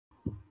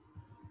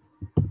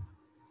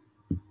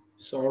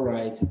So, all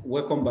right,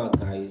 welcome back,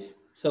 guys.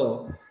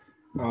 So,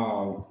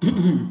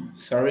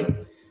 sorry,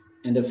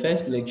 in the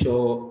first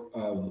lecture,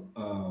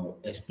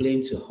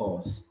 explained to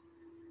us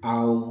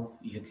how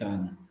you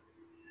can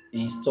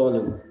install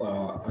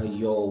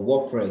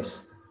your WordPress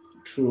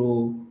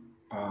through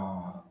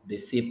the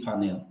C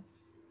panel.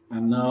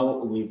 And now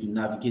we've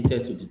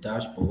navigated to the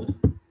dashboard,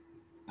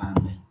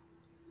 and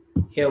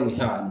here we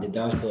are in the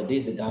dashboard.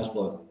 This is the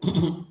dashboard.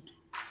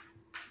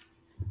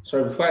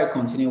 So before I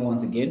continue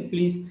once again,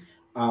 please,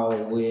 I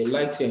would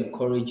like to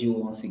encourage you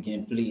once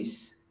again,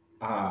 please.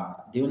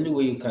 The only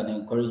way you can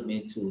encourage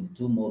me to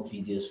do more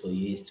videos for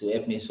you is to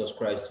help me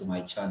subscribe to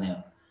my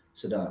channel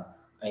so that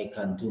I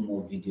can do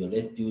more video.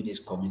 Let's build this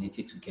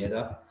community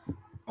together.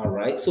 All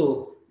right.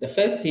 So the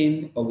first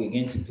thing we're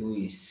going to do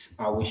is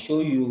I will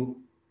show you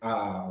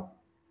uh,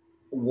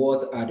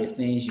 what are the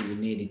things you will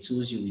need, the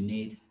tools you will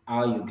need,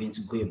 how you're going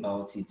to go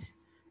about it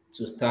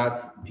to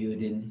start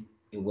building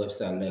a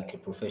website like a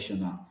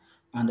professional.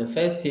 And the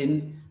first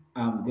thing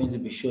I'm going to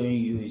be showing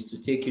you is to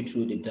take you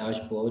through the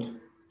dashboard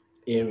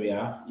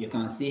area. You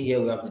can see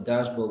here we have the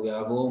dashboard, we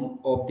have home,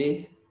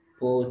 update,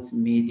 post,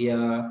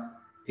 media,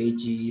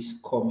 pages,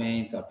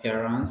 comments,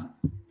 appearance,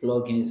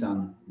 plugins,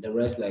 and the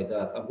rest like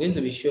that. I'm going to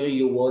be showing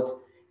you what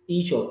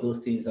each of those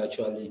things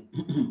actually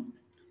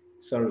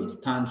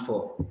stand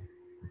for.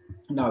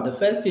 Now, the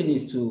first thing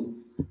is to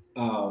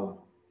uh,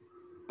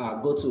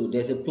 go to,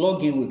 there's a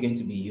plugin we're going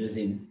to be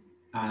using,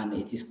 and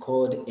it is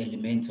called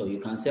Elementor. You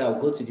can say, I'll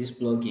go to this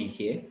plugin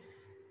here,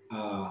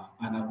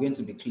 and I'm going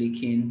to be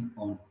clicking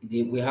on,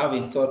 we have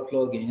installed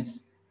plugins.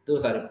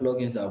 Those are the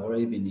plugins that have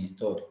already been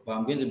installed, but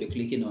I'm going to be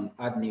clicking on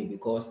Add New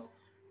because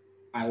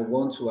I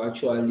want to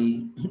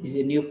actually, it's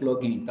a new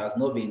plugin. It has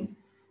not been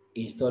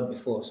installed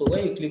before. So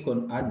when you click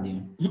on Add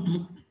New,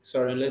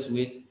 sorry, let's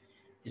wait.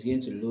 It's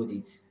going to load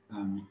it.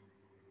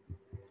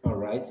 All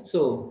right.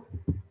 So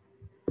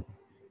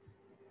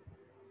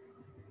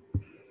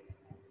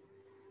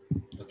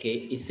okay,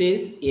 it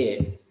says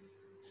here,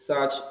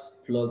 search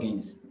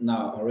plugins.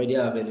 Now, already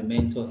I have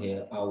Elementor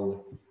here. I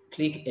will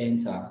click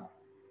enter,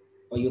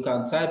 or you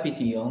can type it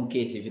in your own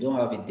case if you don't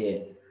have it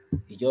there.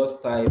 You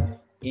just type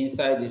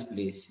inside this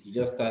place, you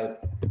just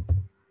type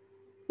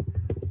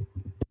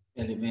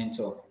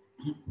Elementor,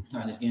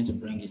 and it's going to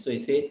bring it. So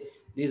it said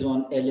this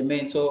one,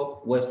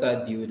 Elementor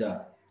website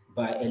builder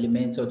by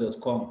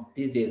elementor.com.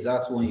 This is the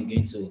exact one you're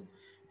going to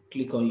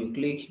click on. You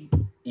click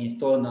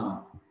install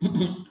now.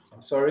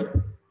 I'm sorry.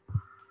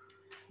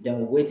 Then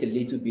we'll wait a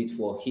little bit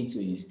for it to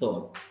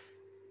install.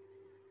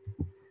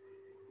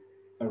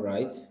 All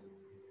right.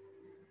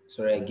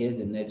 Sorry, I guess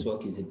the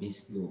network is a bit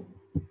slow.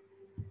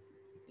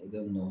 I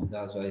don't know.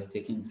 That's why it's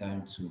taking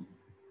time to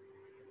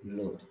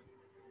load.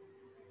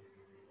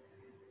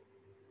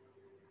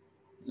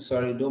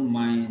 Sorry, don't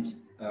mind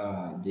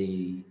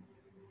the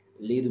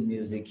little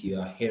music you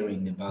are hearing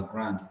in the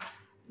background.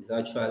 It's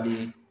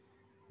actually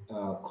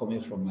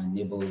coming from my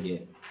neighbor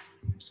here.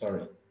 I'm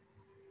sorry.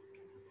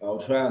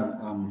 I'll try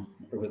and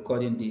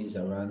recording this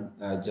around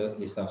just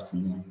this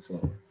afternoon. So,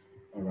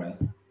 all right.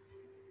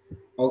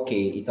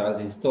 Okay, it has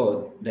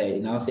installed. There, you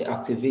now say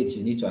activate.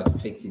 You need to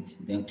activate it.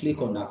 Then click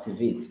on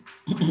activate.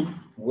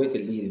 Wait a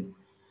little.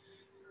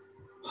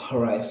 All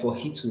right, for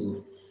it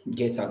to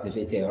get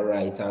activated. All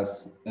right, it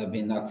has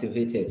been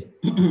activated.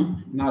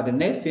 Now the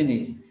next thing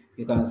is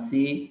you can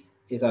see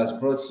it has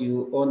brought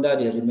you under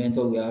the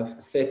Elementor. We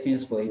have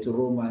settings for it,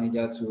 role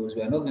manager tools.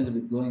 We are not going to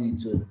be going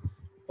into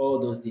all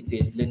those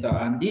details later.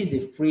 And this is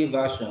the free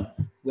version.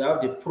 We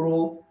have the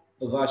pro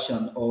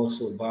version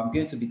also, but I'm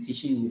going to be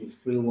teaching you the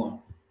free one.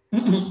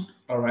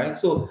 All right.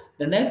 So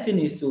the next thing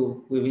is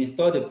we've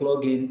installed the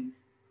plugin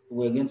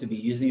we're going to be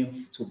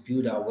using to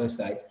build our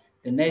website.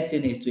 The next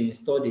thing is to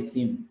install the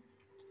theme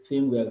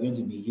we are going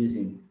to be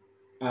using.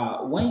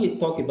 When you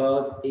talk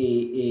about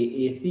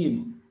a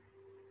theme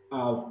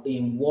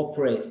in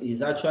WordPress,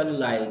 is actually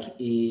like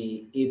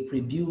a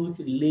pre-built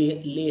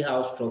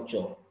layout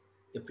structure,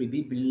 a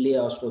pre-built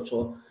layout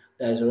structure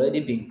that has already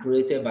been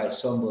created by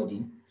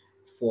somebody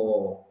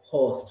for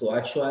us to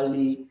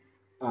actually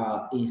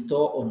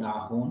install on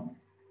our own.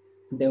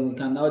 Then we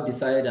can now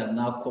decide and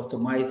now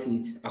customize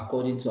it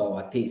according to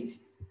our taste.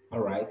 All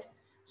right.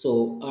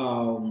 So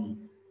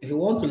if you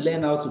want to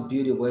learn how to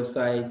build a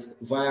website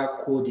via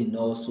coding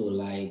also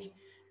like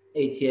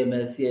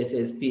HTML,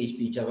 CSS,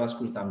 PHP,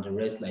 JavaScript, and the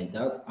rest like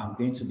that, I'm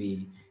going to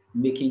be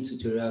making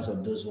tutorials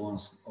on those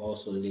ones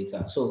also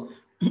later. So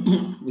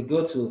we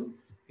go to,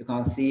 you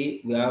can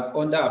see we have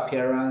under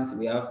appearance,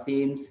 we have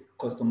themes,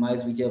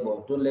 customized widget,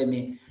 but don't let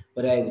me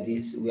bother with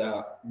this. We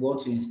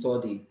want to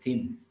install the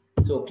theme.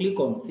 So click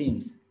on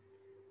themes,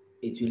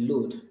 it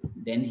will load.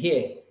 Then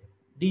here,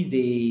 this is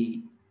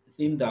the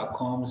theme that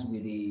comes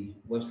with the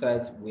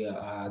website where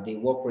the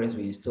WordPress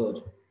we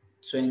installed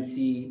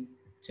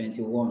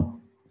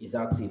 2021 is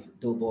active,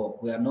 though,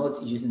 but we are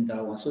not using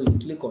that one. So you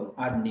click on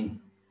add new.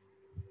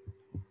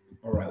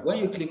 All right, when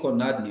you click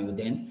on add new,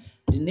 then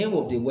the name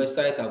of the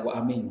website,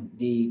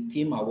 the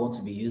theme I want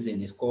to be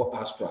using is called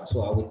Astra.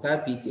 So I will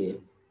type it here,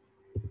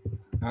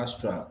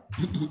 Astra.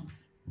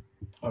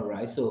 All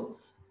right, so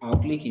I'll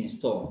click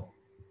install.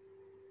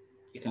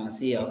 You can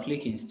see I'll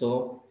click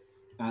install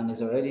and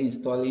it's already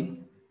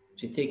installing.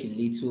 It will take a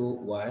little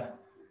while.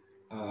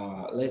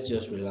 Let's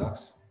just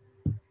relax.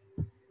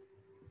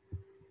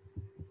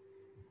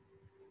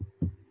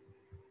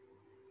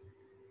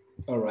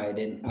 All right,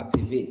 then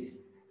activate.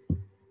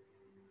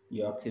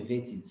 You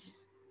activate it.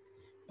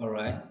 All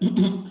right.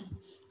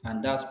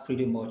 And that's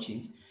pretty much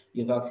it.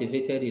 You've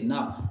activated it.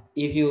 Now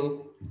if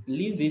you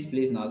leave this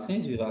place now,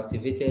 since you've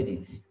activated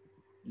it,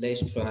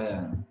 let's try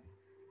and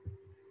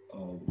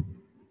um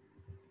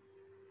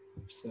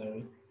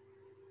sorry.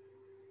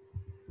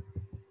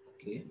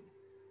 Okay,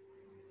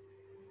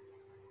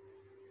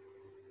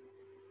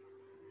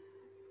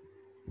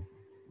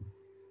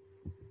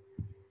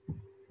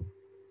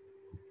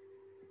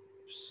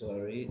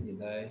 sorry,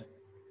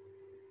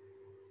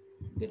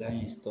 did I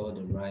install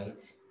the right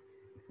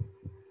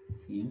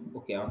theme?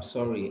 Okay, I'm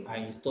sorry, I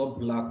installed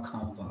black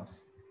canvas.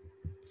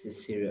 This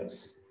is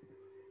serious.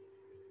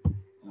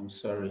 I'm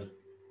sorry.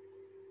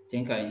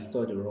 Think I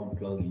installed the wrong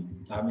plugin.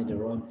 I mean the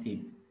wrong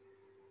theme.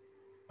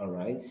 All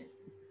right.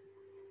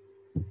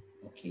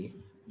 Okay,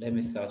 let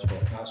me search for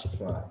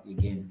Astra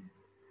again.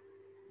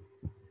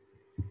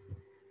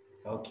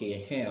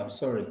 Okay, hey, I'm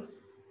sorry.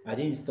 I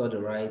didn't install the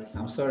right.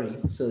 I'm sorry.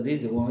 So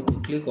this is the one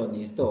you click on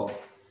install.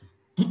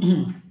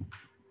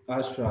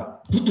 Astra.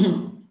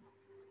 I'm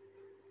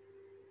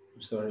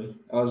sorry.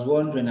 I was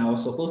wondering, I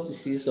was supposed to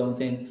see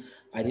something.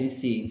 I didn't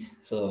see it.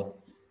 So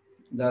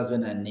that's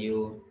when I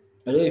knew.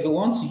 Although if you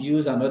want to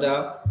use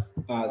another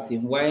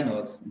theme, why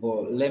not?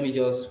 But let me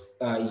just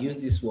use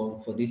this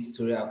one for this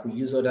tutorial. I could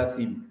use other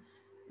theme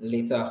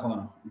later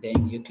on.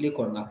 Then you click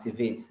on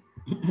activate.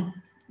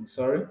 I'm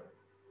sorry.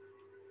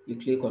 You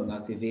click on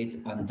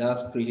activate and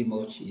that's pretty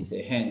much it.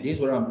 This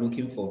is what I'm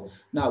looking for.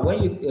 Now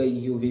when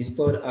you've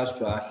installed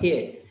Astra,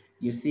 here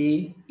you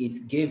see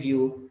it gave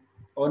you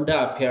under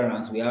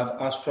appearance we have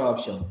Astra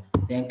option,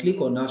 then click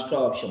on Astra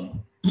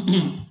option.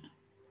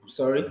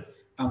 Sorry,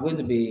 I'm going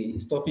to be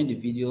stopping the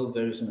video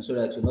very soon so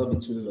that it will not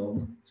be too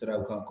long so that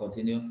we can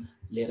continue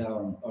later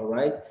on. All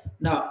right,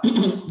 now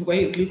when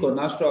you click on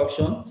Astra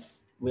option,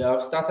 we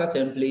have starter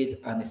template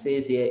and it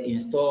says here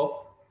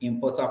install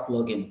importer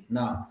plugin.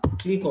 Now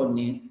click on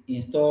the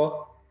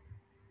install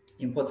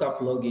importer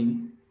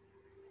plugin.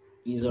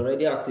 Is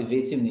already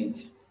activating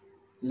it.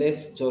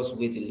 Let's just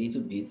wait a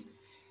little bit.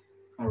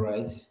 All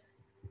right,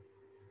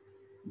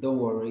 don't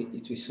worry,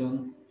 it will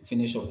soon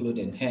finish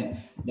uploading.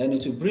 Then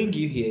it will bring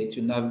you here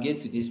to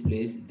navigate to this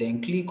place,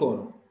 then click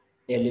on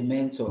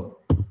Elementor.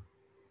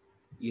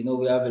 We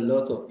have a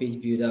lot of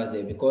page builders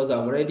there because I've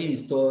already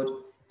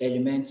installed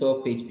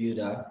Elementor page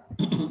builder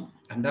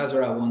and that's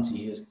what I want to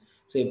use.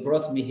 So it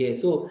brought me here.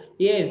 So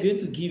here is going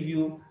to give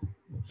you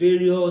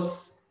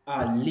various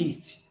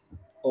list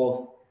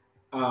of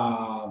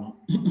um,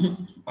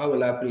 how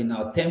will I put it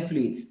now,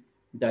 templates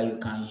that you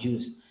can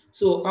use.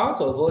 So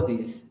out of all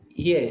this,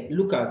 here,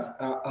 look at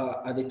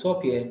the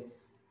top here,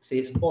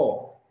 says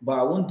all, but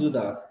I won't do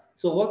that.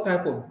 So what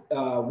type of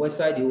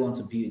website do you want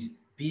to build?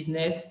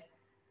 Business,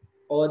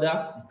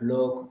 order,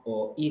 blog,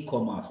 or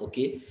e-commerce?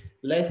 Okay,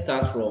 let's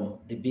start from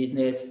the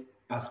business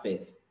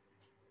aspect.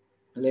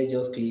 Let's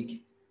just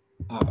click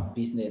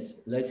business.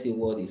 Let's see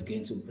what it's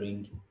going to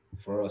bring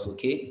for us.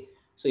 Okay,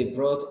 so it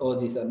brought all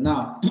this, and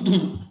now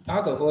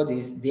out of all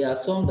this there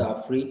are some that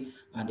are free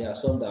and there are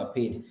some that are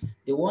paid.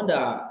 The one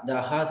that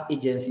has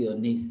agency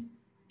on it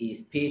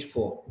is paid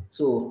for.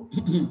 So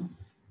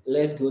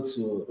let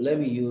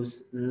me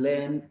use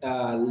learn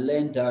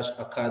dash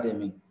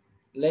academy.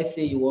 Let's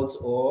say you want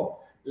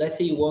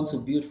to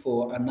build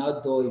for an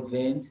outdoor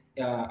event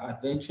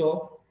adventure,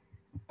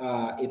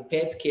 a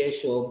pet care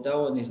shop. That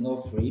one is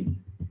not free.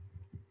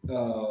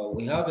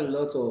 We have a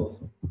lot of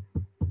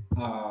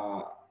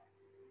uh,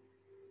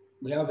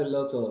 we have a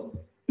lot of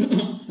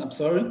I'm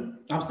sorry,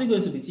 I'm still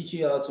going to be teaching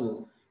you how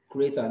to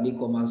create an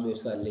e-commerce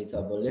website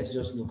later, but let's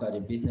just look at the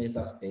business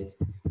aspect.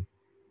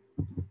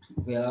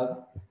 We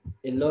have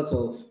a lot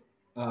of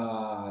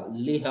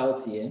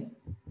layouts here.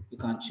 You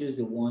can choose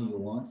the one you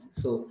want.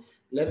 So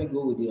let me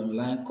go with the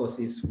online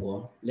courses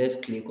one. Let's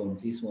click on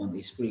this one.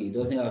 It's free, it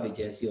doesn't have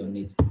agency on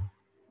it.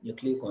 You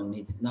click on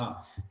it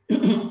now.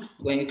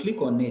 When you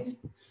click on it,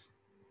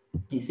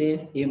 it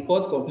says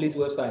import complete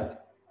website.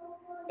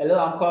 Hello,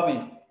 I'm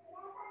coming.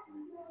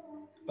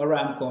 All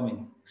right, I'm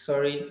coming.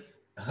 Sorry,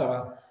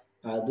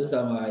 those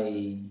are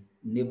my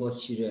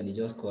neighbor's children. They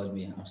just called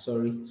me. I'm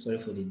sorry. Sorry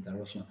for the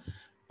interruption.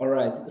 All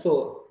right.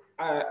 So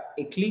I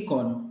click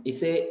on it.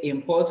 Say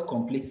import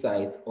complete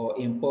site or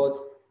import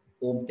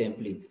home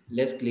template.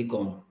 Let's click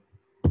on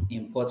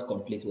import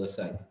complete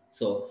website.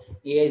 So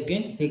yeah, it's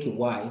going to take a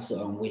while.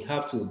 So we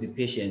have to be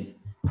patient.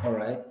 All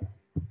right.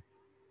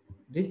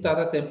 This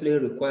starter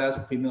template requires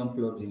premium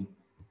plugin.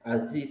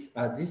 As this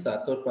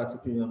are third-party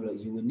premium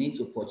plugin, you will need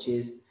to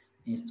purchase,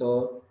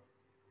 install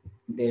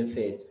them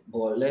first.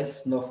 But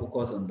let's not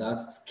focus on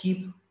that. Skip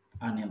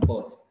and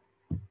import.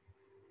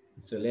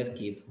 So let's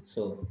skip.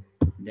 So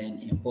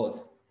then import.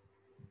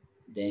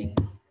 Then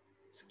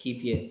skip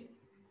here.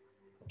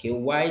 Okay,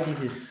 while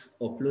this is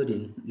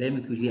uploading, let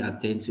me quickly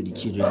attend to the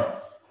children.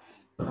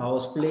 I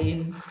was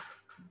playing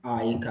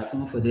a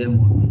cartoon for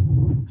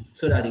them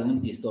so that they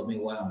won't disturb me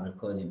while I'm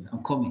recording.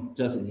 I'm coming,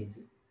 just a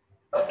little.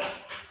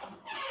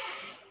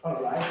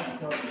 All right, I'm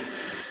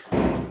coming.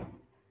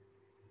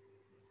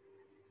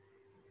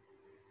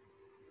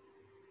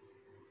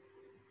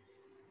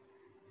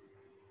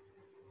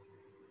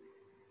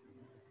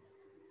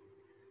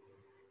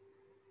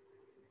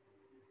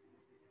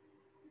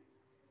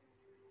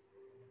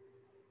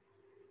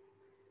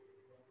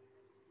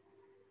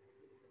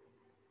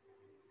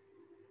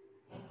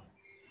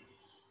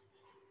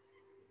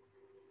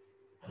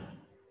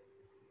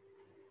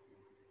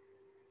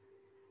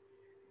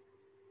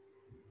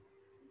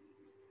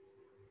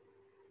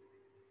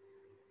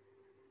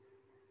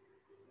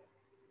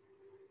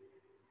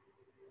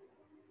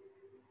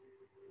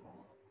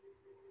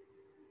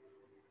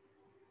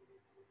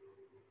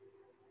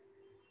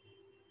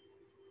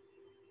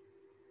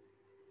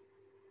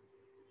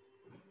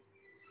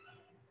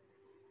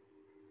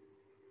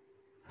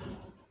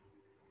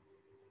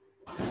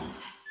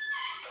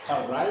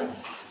 All right.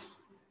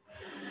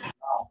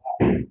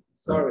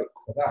 Sorry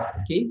for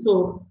that. Okay,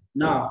 so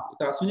now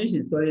it has finished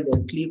installing,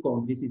 then click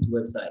on visit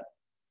website.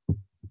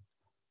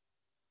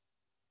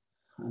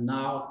 And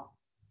now,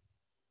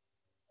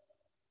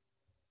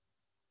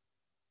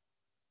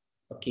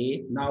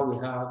 okay, now we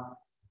have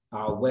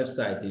our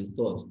website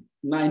installed.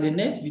 Now in the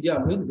next video,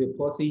 I'm going to be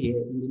pausing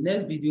here. In the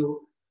next video,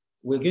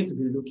 we're going to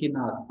be looking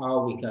at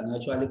how we can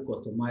actually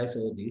customize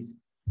all this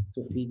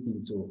to fit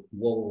into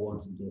what we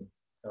want to do.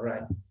 All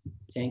right.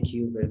 Thank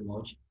you very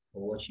much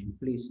for watching.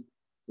 Please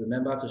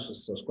remember to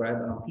subscribe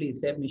and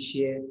please help me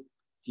share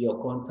to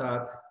your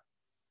contacts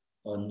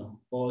on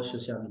all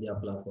social media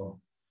platforms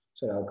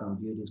so that we can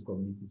build this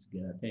community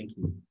together. Thank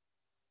you.